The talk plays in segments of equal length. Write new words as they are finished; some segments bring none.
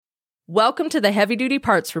Welcome to the Heavy Duty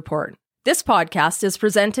Parts Report. This podcast is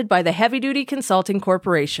presented by the Heavy Duty Consulting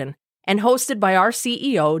Corporation and hosted by our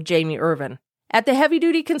CEO, Jamie Irvin. At the Heavy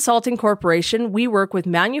Duty Consulting Corporation, we work with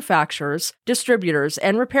manufacturers, distributors,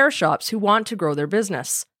 and repair shops who want to grow their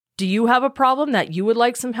business. Do you have a problem that you would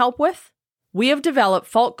like some help with? We have developed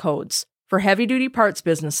fault codes for heavy-duty parts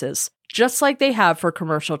businesses, just like they have for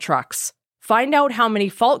commercial trucks. Find out how many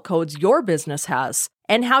fault codes your business has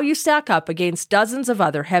and how you stack up against dozens of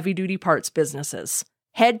other heavy-duty parts businesses.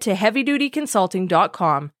 Head to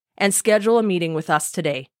heavydutyconsulting.com and schedule a meeting with us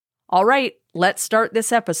today. All right, let's start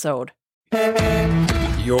this episode.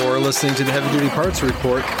 You're listening to the Heavy Duty Parts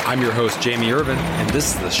Report. I'm your host, Jamie Irvin, and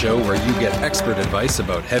this is the show where you get expert advice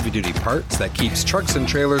about heavy-duty parts that keeps trucks and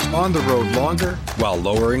trailers on the road longer while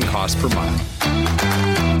lowering cost per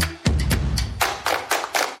mile.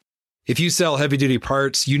 If you sell heavy-duty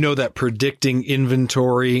parts, you know that predicting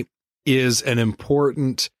inventory is an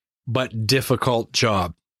important but difficult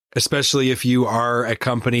job, especially if you are a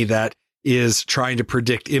company that is trying to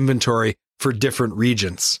predict inventory for different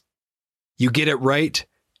regions. You get it right,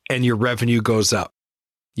 and your revenue goes up.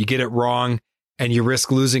 You get it wrong, and you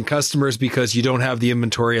risk losing customers because you don't have the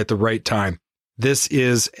inventory at the right time. This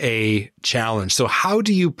is a challenge. So how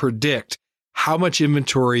do you predict how much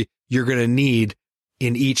inventory you're going to need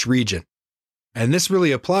in each region? And this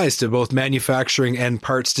really applies to both manufacturing and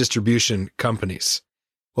parts distribution companies.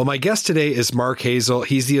 Well, my guest today is Mark Hazel.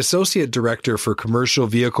 He's the Associate Director for Commercial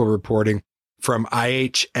Vehicle Reporting from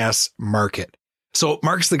IHS Markit. So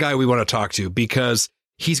Mark's the guy we want to talk to because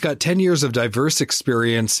he's got 10 years of diverse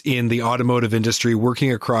experience in the automotive industry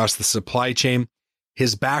working across the supply chain.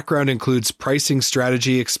 His background includes pricing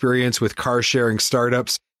strategy experience with car sharing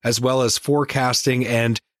startups, as well as forecasting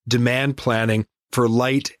and demand planning for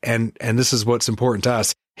light and this is what's important to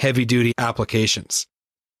us, heavy duty applications.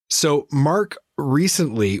 So Mark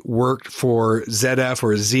recently worked for ZF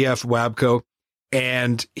or ZF Wabco,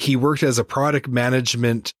 and he worked as a product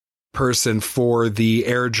management person for the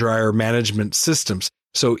air dryer management systems.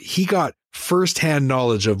 So he got firsthand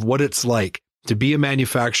knowledge of what it's like to be a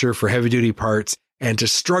manufacturer for heavy duty parts and to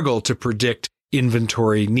struggle to predict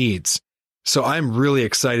inventory needs. So I'm really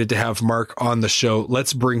excited to have Mark on the show.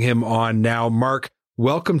 Let's bring him on now. Mark,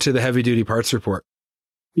 welcome to the Heavy Duty Parts Report.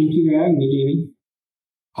 Thank you for having me, Jamie.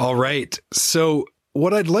 All right. So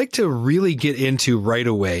what I'd like to really get into right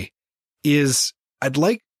away is I'd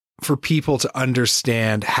like for people to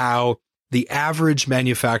understand how the average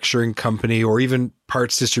manufacturing company or even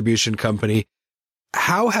parts distribution company,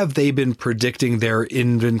 how have they been predicting their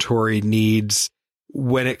inventory needs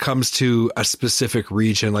when it comes to a specific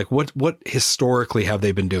region? Like what historically have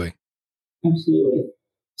they been doing? Absolutely.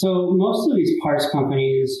 So most of these parts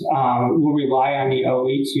companies will rely on the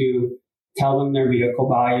OE to tell them their vehicle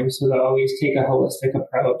volume. So the OEs take a holistic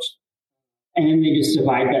approach and then they just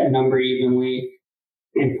divide that number evenly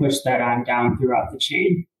and push that on down throughout the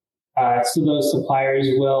chain. So those suppliers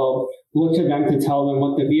will look to them to tell them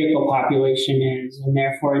what the vehicle population is, and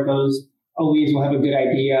therefore those OEs will have a good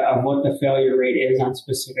idea of what the failure rate is on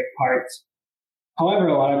specific parts. However,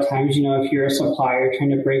 a lot of times, if you're a supplier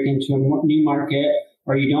trying to break into a new market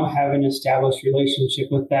or you don't have an established relationship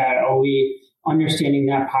with that OE, understanding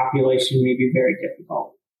that population may be very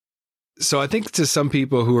difficult. So I think to some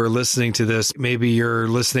people who are listening to this, maybe you're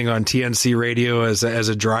listening on TNC radio as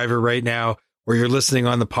a driver right now, or you're listening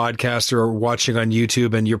on the podcast or watching on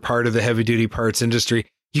YouTube and you're part of the heavy duty parts industry.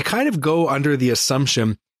 You kind of go under the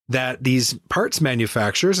assumption that these parts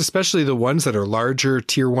manufacturers, especially the ones that are larger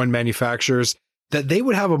tier one manufacturers, that they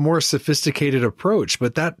would have a more sophisticated approach,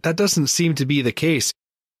 but that doesn't seem to be the case.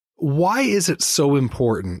 Why is it so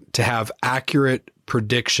important to have accurate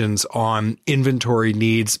predictions on inventory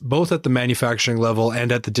needs, both at the manufacturing level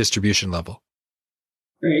and at the distribution level?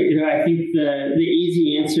 Right. I think the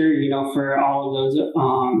easy answer, for all of those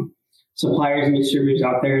suppliers and distributors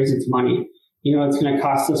out there is it's money. It's going to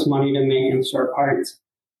cost us money to make and store parts.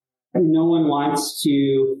 No one wants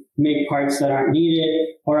to make parts that aren't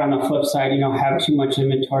needed, or on the flip side, have too much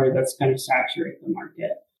inventory that's going to saturate the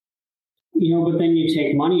market. But then you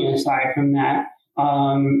take money aside from that.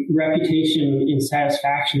 Reputation and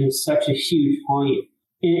satisfaction is such a huge point.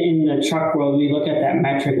 In the truck world, we look at that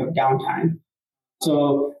metric of downtime.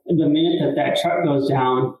 So the minute that truck goes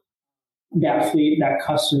down, that fleet, that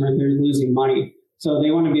customer, they're losing money. So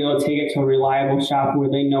they want to be able to take it to a reliable shop where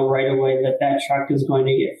they know right away that truck is going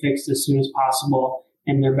to get fixed as soon as possible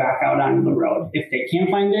and they're back out onto the road. If they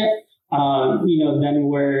can't find it, then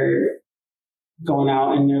we're going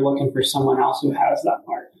out and they're looking for someone else who has that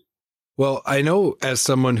part. Well, I know as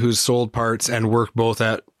someone who's sold parts and worked both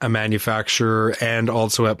at a manufacturer and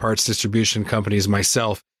also at parts distribution companies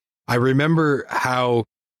myself, I remember how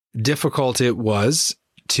difficult it was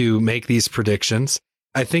to make these predictions.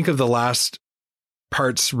 I think of the last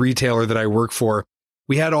parts retailer that I work for.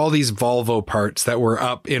 We had all these Volvo parts that were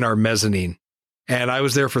up in our mezzanine. And I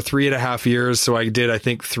was there for 3.5 years. So I did, I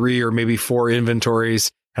think, 3 or maybe 4 inventories,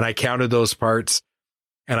 and I counted those parts.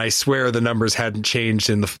 And I swear the numbers hadn't changed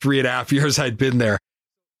in the 3.5 years I'd been there.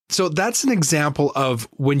 So that's an example of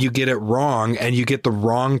when you get it wrong and you get the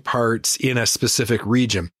wrong parts in a specific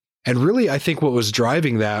region. And really, I think what was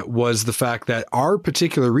driving that was the fact that our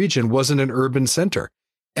particular region wasn't an urban center.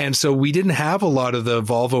 And so we didn't have a lot of the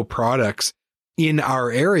Volvo products in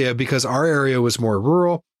our area because our area was more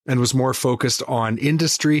rural and was more focused on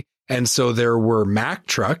industry. And so there were Mack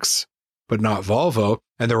trucks, but not Volvo.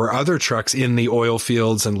 And there were other trucks in the oil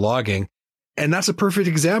fields and logging. And that's a perfect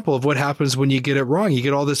example of what happens when you get it wrong. You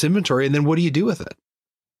get all this inventory, and then what do you do with it?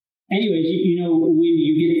 Anyways, when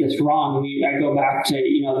you get this wrong, I go back to,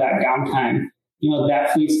 that downtime,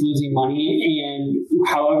 that fleet's losing money, and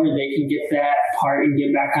however they can get that part and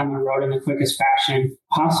get back on the road in the quickest fashion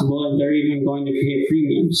possible, and they're even going to pay a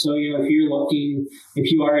premium. So, if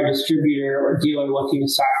you are a distributor or dealer looking to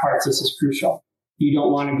stock parts, this is crucial. You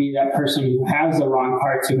don't want to be that person who has the wrong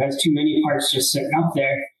parts, who has too many parts just sitting up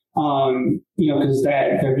there, because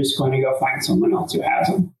they're just going to go find someone else who has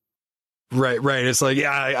them. Right. It's like,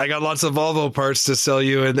 yeah, I got lots of Volvo parts to sell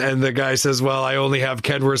you. And the guy says, well, I only have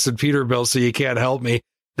Kenworth and Peterbilt, so you can't help me.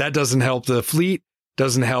 That doesn't help the fleet,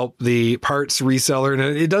 doesn't help the parts reseller, and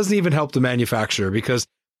it doesn't even help the manufacturer, because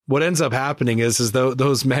what ends up happening is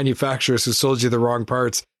those manufacturers who sold you the wrong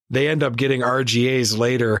parts, they end up getting RGAs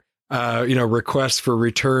later, requests for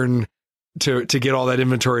return to get all that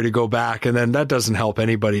inventory to go back. And then that doesn't help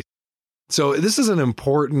anybody. So this is an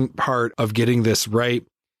important part of getting this right.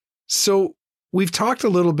 So we've talked a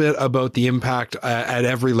little bit about the impact at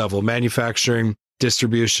every level, manufacturing,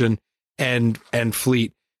 distribution, and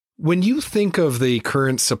fleet. When you think of the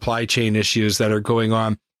current supply chain issues that are going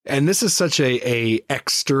on, and this is such a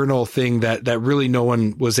external thing that really no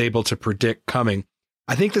one was able to predict coming,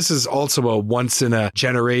 I think this is also a once in a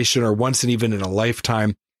generation or once even in a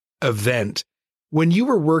lifetime event. When you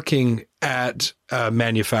were working at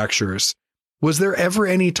manufacturers, was there ever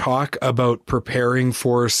any talk about preparing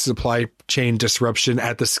for supply chain disruption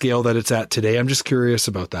at the scale that it's at today? I'm just curious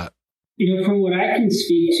about that. From what I can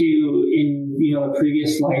speak to in, a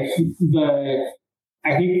previous life,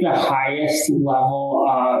 I think the highest level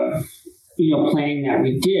of, planning that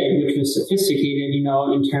we did, which was sophisticated,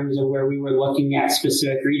 in terms of where we were looking at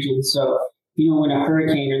specific regions. So, when a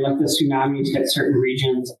hurricane or like the tsunamis hit certain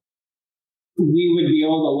regions, we would be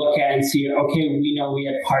able to look at and see, okay, we know we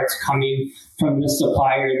had parts coming from this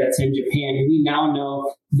supplier that's in Japan. We now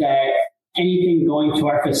know that anything going to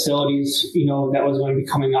our facilities, that was going to be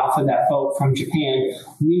coming off of that boat from Japan,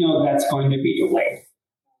 we know that's going to be delayed.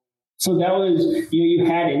 So that was, you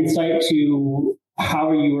had insight to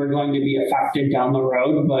how you were going to be affected down the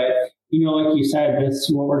road. But, like you said,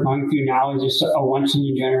 what we're going through now is just a once in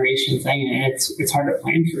a generation thing. And it's hard to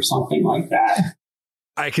plan for something like that.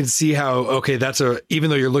 I can see how, okay, even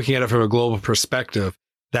though you're looking at it from a global perspective,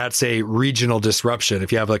 that's a regional disruption.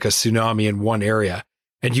 If you have like a tsunami in one area,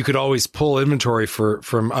 and you could always pull inventory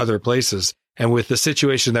from other places. And with the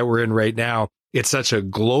situation that we're in right now, it's such a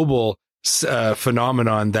global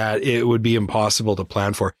phenomenon that it would be impossible to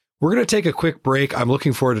plan for. We're going to take a quick break. I'm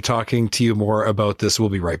looking forward to talking to you more about this. We'll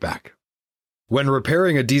be right back. When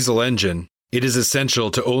repairing a diesel engine, it is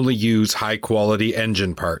essential to only use high-quality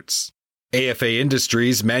engine parts. AFA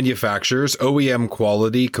Industries manufactures OEM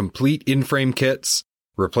quality complete in-frame kits,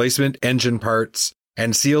 replacement engine parts,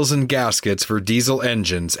 and seals and gaskets for diesel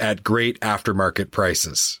engines at great aftermarket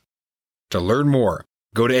prices. To learn more,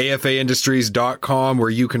 go to afaindustries.com where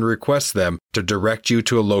you can request them to direct you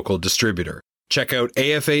to a local distributor. Check out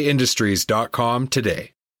afaindustries.com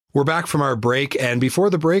today. We're back from our break, and before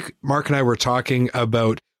the break, Mark and I were talking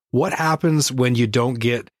about what happens when you don't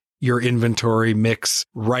get your inventory mix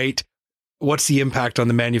right. What's the impact on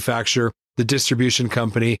the manufacturer, the distribution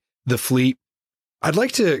company, the fleet? I'd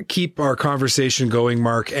like to keep our conversation going,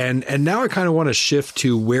 Mark, and now I kind of want to shift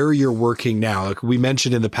to where you're working now. Like we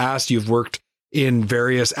mentioned in the past, you've worked in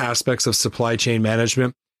various aspects of supply chain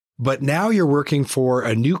management, but now you're working for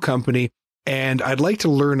a new company, and I'd like to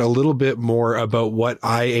learn a little bit more about what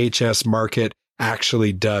IHS Markit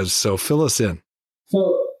actually does. So fill us in.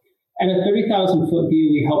 So at a 30,000-foot view,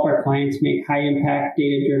 we help our clients make high-impact,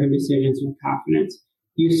 data-driven decisions with confidence.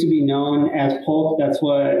 Used to be known as Polk. That's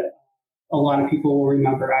what a lot of people will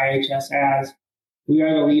remember IHS as. We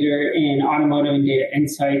are the leader in automotive and data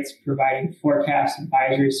insights, providing forecast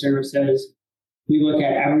advisory services. We look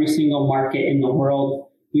at every single market in the world.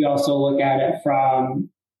 We also look at it from,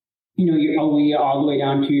 your OE all the way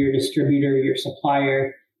down to your distributor, your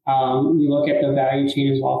supplier. We look at the value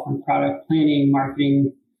chain as well, from product planning,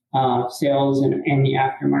 marketing, sales, and the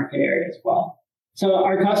aftermarket area as well. So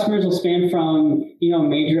our customers will span from,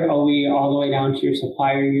 major OE all the way down to your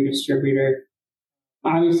supplier, your distributor.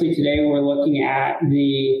 Obviously, today we're looking at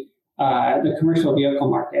the commercial vehicle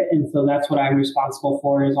market. And so that's what I'm responsible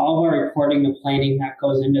for, is all of our reporting, the planning that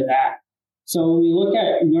goes into that. So when we look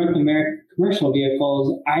at North American commercial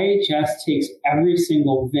vehicles, IHS takes every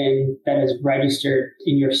single VIN that is registered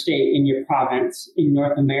in your state, in your province, in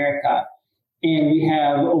North America. And we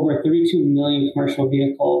have over 32 million commercial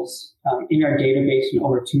vehicles in our database and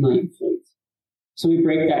over 2 million fleets. So we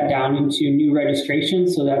break that down into new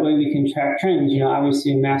registrations, so that way we can track trends.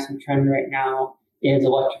 Obviously a massive trend right now is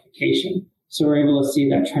electrification. So we're able to see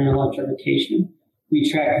that trend in electrification.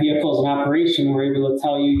 We track vehicles in operation. We're able to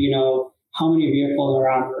tell you, how many vehicles are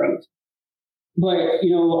on the road. But,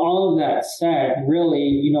 all of that said,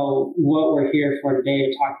 really, what we're here for today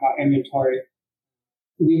to talk about inventory,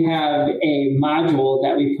 we have a module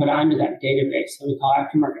that we put onto that database that we call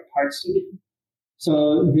aftermarket parts demand.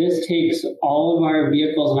 So this takes all of our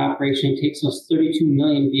vehicles in operation, takes those 32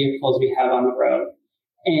 million vehicles we have on the road,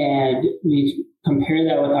 and we compare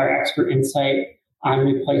that with our expert insight on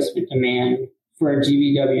replacement demand for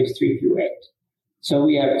GVWs 3 through 8. So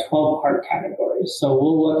we have 12 part categories. So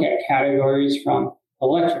we'll look at categories from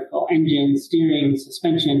electrical, engine, steering,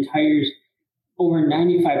 suspension, tires, over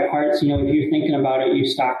 95 parts. If you're thinking about it, you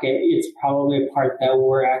stock it, it's probably a part that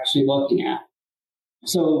we're actually looking at.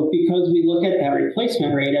 So because we look at that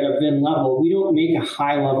replacement rate at a VIN level, we don't make a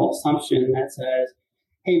high level assumption that says,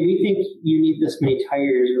 hey, we think you need this many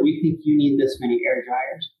tires, or we think you need this many air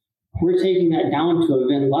dryers. We're taking that down to a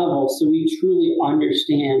VIN level so we truly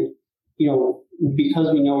understand,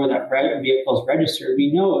 because we know where that vehicle is registered,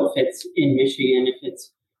 we know if it's in Michigan, if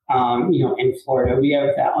it's, in Florida, we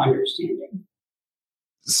have that understanding.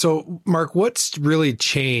 So, Mark, what's really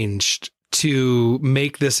changed to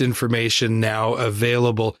make this information now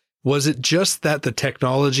available? Was it just that the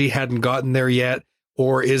technology hadn't gotten there yet?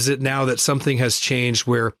 Or is it now that something has changed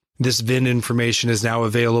where this VIN information is now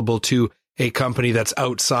available to a company that's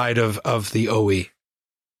outside of the OE?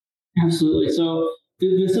 Absolutely. So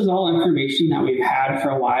this is all information that we've had for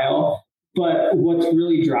a while, but what's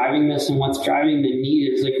really driving this and what's driving the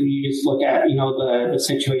need is, like, when you just look at, the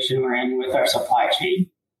situation we're in with our supply chain.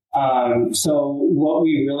 So what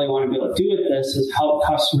we really want to be able to do with this is help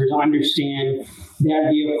customers understand that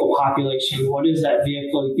vehicle population. What is that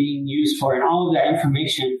vehicle being used for? And all of that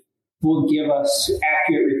information will give us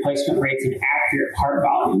accurate replacement rates and accurate part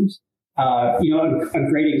volumes. A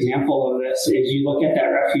great example of this is you look at that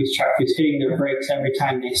refuse truck who's hitting their brakes every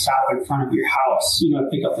time they stop in front of your house, to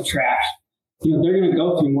pick up the trash. They're going to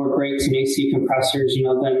go through more brakes and AC compressors,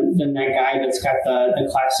 than that guy that's got the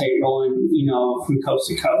Class 8 rolling, from coast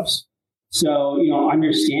to coast. So,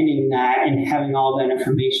 understanding that and having all that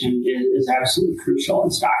information is absolutely crucial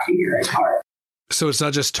in stocking your car. So it's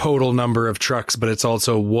not just total number of trucks, but it's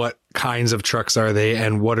also what kinds of trucks are they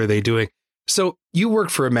and what are they doing? So you work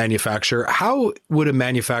for a manufacturer. How would a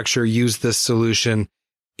manufacturer use this solution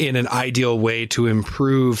in an ideal way to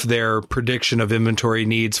improve their prediction of inventory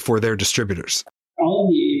needs for their distributors?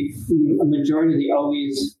 A majority of the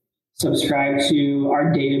OEs subscribe to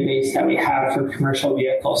our database that we have for commercial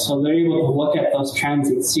vehicles. So they're able to look at those trends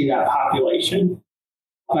and see that population.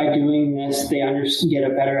 By doing this, they get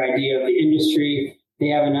a better idea of the industry. They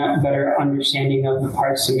have a better understanding of the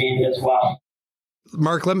parts demand as well.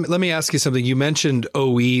 Mark, let me ask you something. You mentioned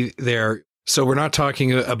OE there. So we're not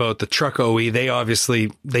talking about the truck OE.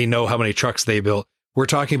 They know how many trucks they build. We're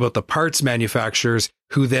talking about the parts manufacturers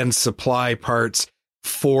who then supply parts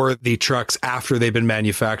for the trucks after they've been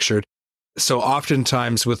manufactured. So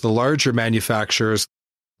oftentimes with the larger manufacturers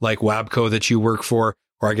like Wabco that you work for,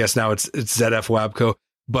 or I guess now it's ZF Wabco,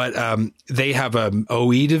 but they have an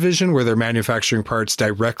OE division where they're manufacturing parts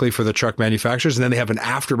directly for the truck manufacturers. And then they have an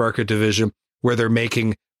aftermarket division where they're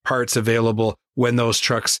making parts available when those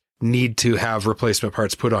trucks need to have replacement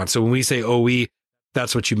parts put on. So when we say OE,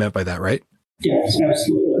 that's what you meant by that, right? Yes,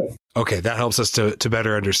 absolutely. Okay, that helps us to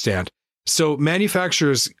better understand. So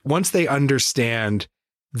manufacturers, once they understand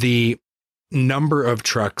the number of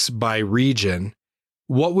trucks by region,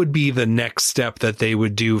 what would be the next step that they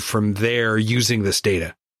would do from there using this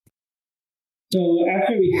data? So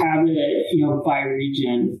after we have it, by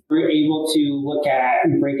region, we're able to look at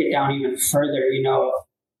and break it down even further,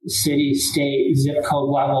 city, state, zip code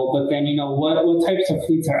level, but then, what types of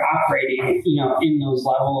fleets are operating, in those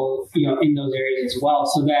levels, in those areas as well.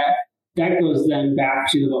 So that that goes then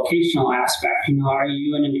back to the vocational aspect. Are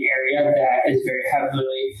you in an area that is very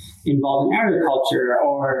heavily involved in agriculture,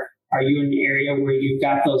 or are you in an area where you've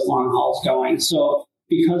got those long hauls going? So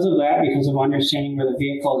because of that, because of understanding where the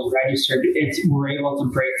vehicle is registered, we're able to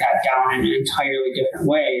break that down in an entirely different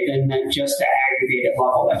way than just the aggregated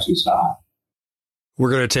level that you saw.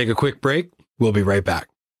 We're going to take a quick break. We'll be right back.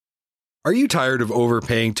 Are you tired of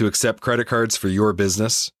overpaying to accept credit cards for your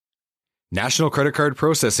business? National Credit Card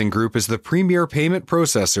Processing Group is the premier payment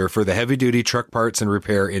processor for the heavy-duty truck parts and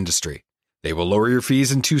repair industry. They will lower your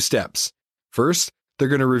fees in 2 steps. First, they're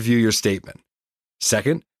going to review your statement.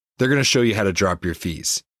 Second, they're going to show you how to drop your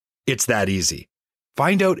fees. It's that easy.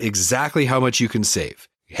 Find out exactly how much you can save.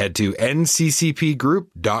 Head to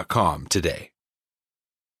nccpgroup.com today.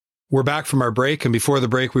 We're back from our break, and before the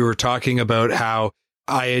break, we were talking about how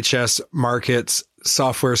IHS Markit's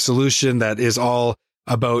software solution that is all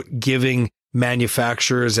about giving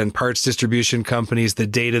manufacturers and parts distribution companies the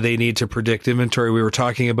data they need to predict inventory. We were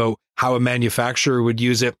talking about how a manufacturer would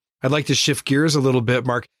use it. I'd like to shift gears a little bit,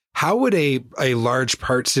 Mark. How would a large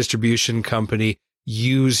parts distribution company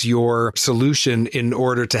use your solution in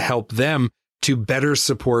order to help them to better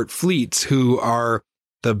support fleets who are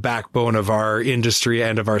the backbone of our industry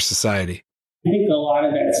and of our society? I think a lot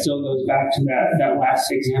of that still goes back to that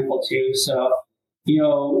last example too. So,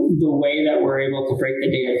 the way that we're able to break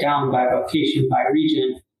the data down by vocation, by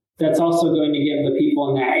region, that's also going to give the people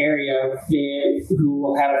in that area who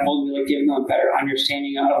will give them a better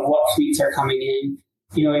understanding of what fleets are coming in.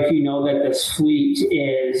 If you know that this fleet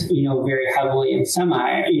is, very heavily in semi,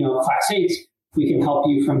 Class 8s, we can help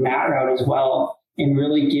you from that route as well and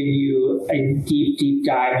really give you a deep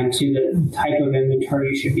dive into the type of inventory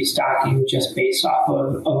you should be stocking just based off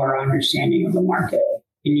of our understanding of the market.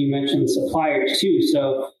 And you mentioned suppliers too.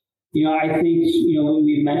 So, I think,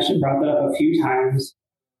 we've brought that up a few times,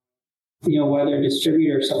 whether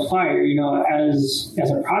distributor or supplier, as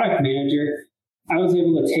a product manager, I was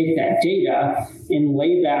able to take that data and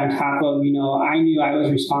lay that on top of, I knew I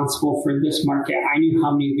was responsible for this market. I knew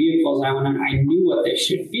how many vehicles I wanted. I knew what they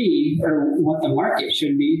should be or what the market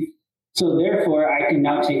should be. So therefore, I can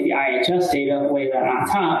now take the IHS data, lay that on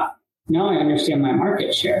top. Now I understand my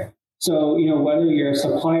market share. So, whether you're a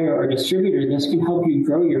supplier or a distributor, this can help you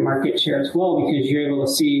grow your market share as well, because you're able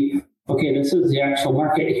to see, okay, this is the actual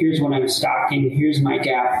market. Here's what I'm stocking. Here's my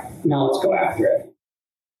gap. Now let's go after it.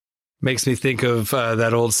 Makes me think of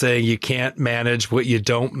that old saying, you can't manage what you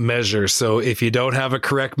don't measure. So if you don't have a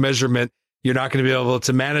correct measurement, you're not going to be able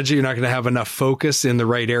to manage it. You're not going to have enough focus in the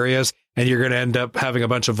right areas, and you're going to end up having a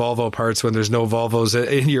bunch of Volvo parts when there's no Volvos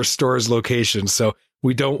in your store's location. So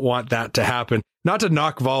we don't want that to happen. Not to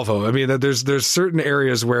knock Volvo. I mean, there's certain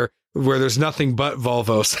areas where there's nothing but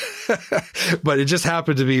Volvos, but it just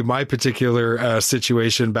happened to be my particular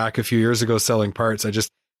situation back a few years ago selling parts. I just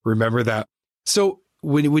remember that. So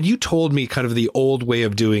when you told me kind of the old way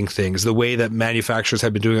of doing things, the way that manufacturers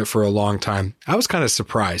have been doing it for a long time, I was kind of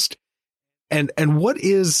surprised. And what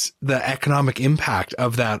is the economic impact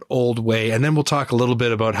of that old way? And then we'll talk a little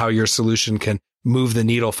bit about how your solution can move the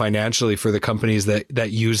needle financially for the companies that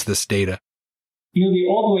use this data. The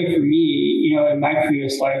old way for me, in my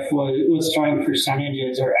previous life was throwing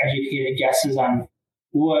percentages or educated guesses on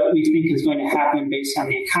what we think is going to happen based on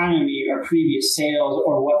the economy or previous sales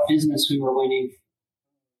or what business we were winning,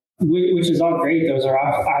 which is all great. Those are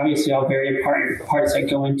obviously all very important parts that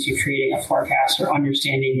go into creating a forecast or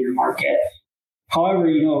understanding your market. However,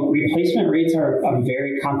 replacement rates are a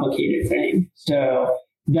very complicated thing. So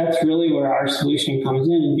that's really where our solution comes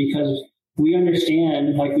in, because we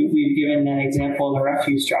understand, like we've given that example of the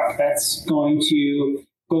refuse truck that's going to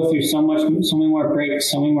go through so many more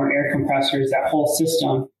brakes, so many more air compressors, that whole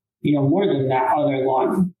system, more than that other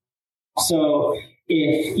lawn. So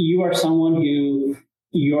if you are someone who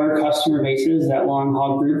your customer base is that long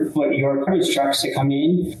haul group, but your garbage trucks that come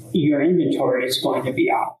in, your inventory is going to be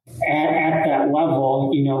off. At that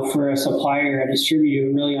level, for a supplier, a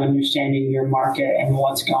distributor, really understanding your market and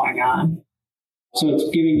what's going on. So it's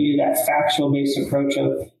giving you that factual based approach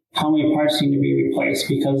of how many parts need to be replaced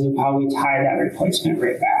because of how we tie that replacement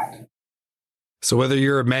rate back. So whether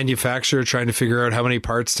you're a manufacturer trying to figure out how many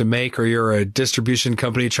parts to make, or you're a distribution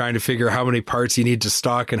company trying to figure out how many parts you need to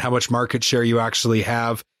stock and how much market share you actually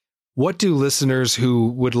have, what do listeners who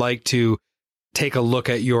would like to take a look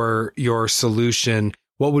at your solution,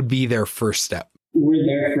 what would be their first step? We're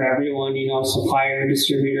there for everyone, supplier,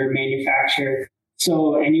 distributor, manufacturer.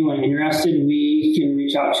 So anyone interested, we can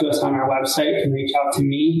reach out to us on our website, can reach out to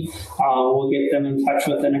me. We'll get them in touch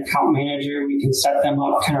with an account manager. We can set them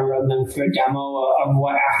up, kind of run them through a demo of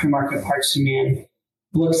what aftermarket parts demand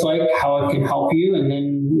looks like, how it can help you. And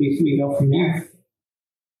then we go from there.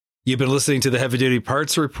 You've been listening to the Heavy Duty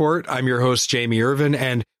Parts Report. I'm your host, Jamie Irvin,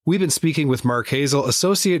 and we've been speaking with Mark Hazel,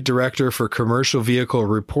 Associate Director for Commercial Vehicle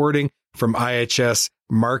Reporting from IHS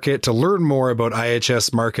Markit. To learn more about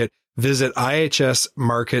IHS Markit, visit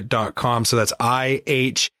ihsmarkit.com. So that's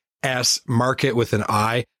IHS Markit with an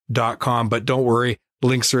I.com. But don't worry,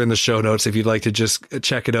 links are in the show notes. If you'd like to just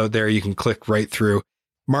check it out there, you can click right through.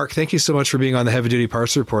 Mark, thank you so much for being on the Heavy Duty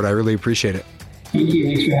Parts Report. I really appreciate it. Thank you.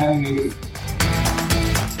 Thanks for having me.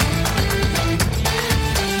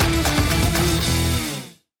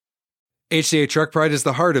 HDA Truck Pride is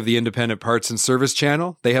the heart of the independent parts and service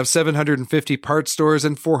channel. They have 750 parts stores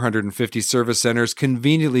and 450 service centers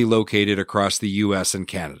conveniently located across the U.S. and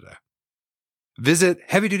Canada. Visit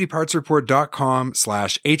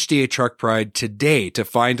heavydutypartsreport.com/HDA Truck Pride today to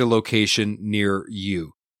find a location near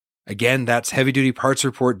you. Again, that's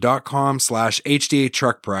heavydutypartsreport.com/HDA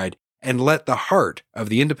Truck Pride, and let the heart of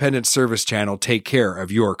the independent service channel take care of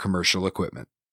your commercial equipment.